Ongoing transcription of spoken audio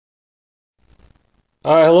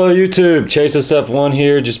Alright, hello YouTube. Chase SF1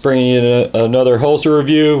 here, just bringing you another holster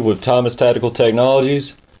review with Thomas Tactical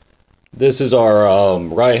Technologies. This is our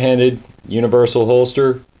right-handed universal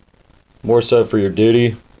holster, more so for your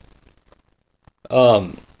duty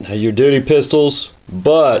pistols,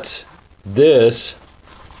 but this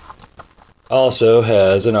also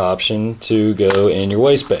has an option to go in your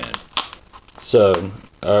waistband, so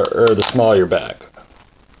or the small of your back.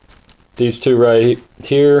 These two right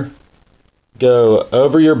here go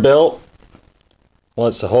over your belt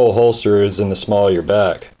once the whole holster is in the small of your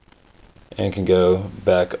back, and can go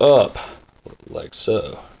back up like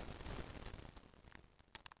so,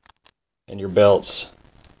 and your belt's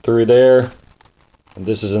through there, and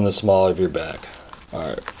this is in the small of your back.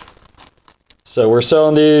 Alright, so we're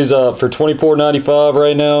selling these for $24.95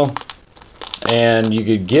 right now, and you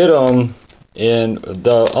could get them in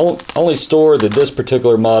the only store that this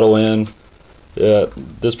particular model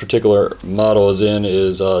is in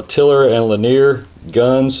is Tiller and Lanier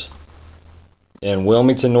Guns in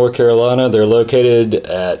Wilmington, North Carolina. They're located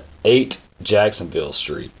at 8 Jacksonville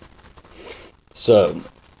Street. So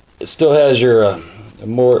it still has your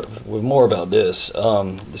more about this.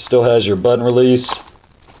 It still has your button release,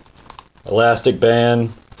 elastic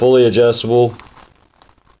band, fully adjustable,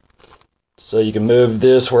 so you can move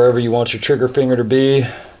this wherever you want your trigger finger to be.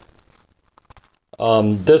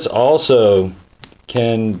 This also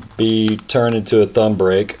can be turned into a thumb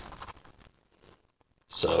brake.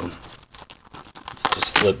 So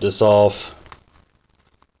just flip this off,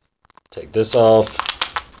 take this off.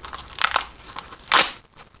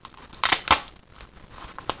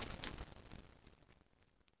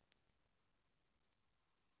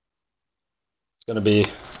 It's going to be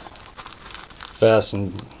fast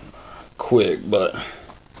and quick, but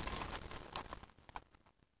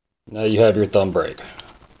now you have your thumb brake.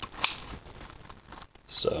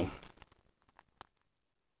 So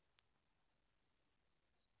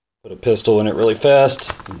put a pistol in it really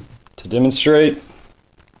fast to demonstrate.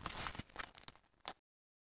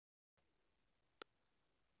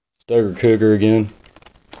 Stoeger Cougar again.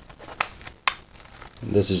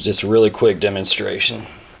 And this is just a really quick demonstration.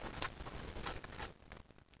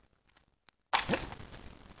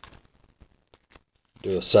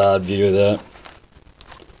 Do a side view of that.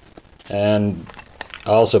 And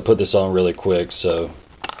I also put this on really quick, so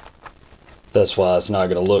that's why it's not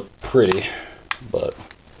going to look pretty, but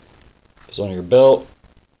it's on your belt.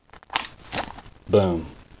 Boom.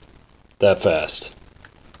 That fast.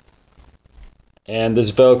 And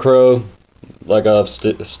this Velcro, like I've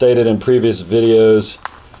stated in previous videos,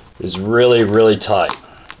 is really tight.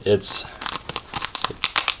 It's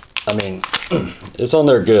on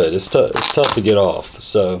there good. It's tough to get off.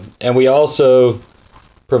 So, and we also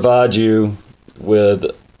provide you with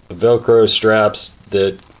Velcro straps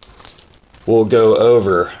that will go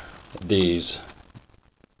over these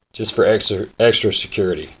just for extra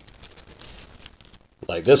security,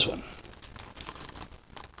 like this one,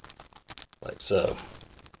 like so.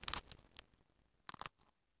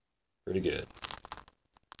 Pretty good.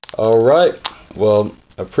 Alright, well,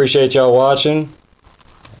 appreciate y'all watching.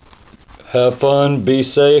 Have fun, be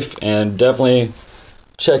safe, and definitely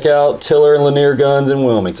check out Tiller and Lanier Guns in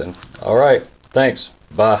Wilmington. Alright, thanks.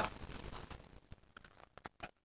 Bye.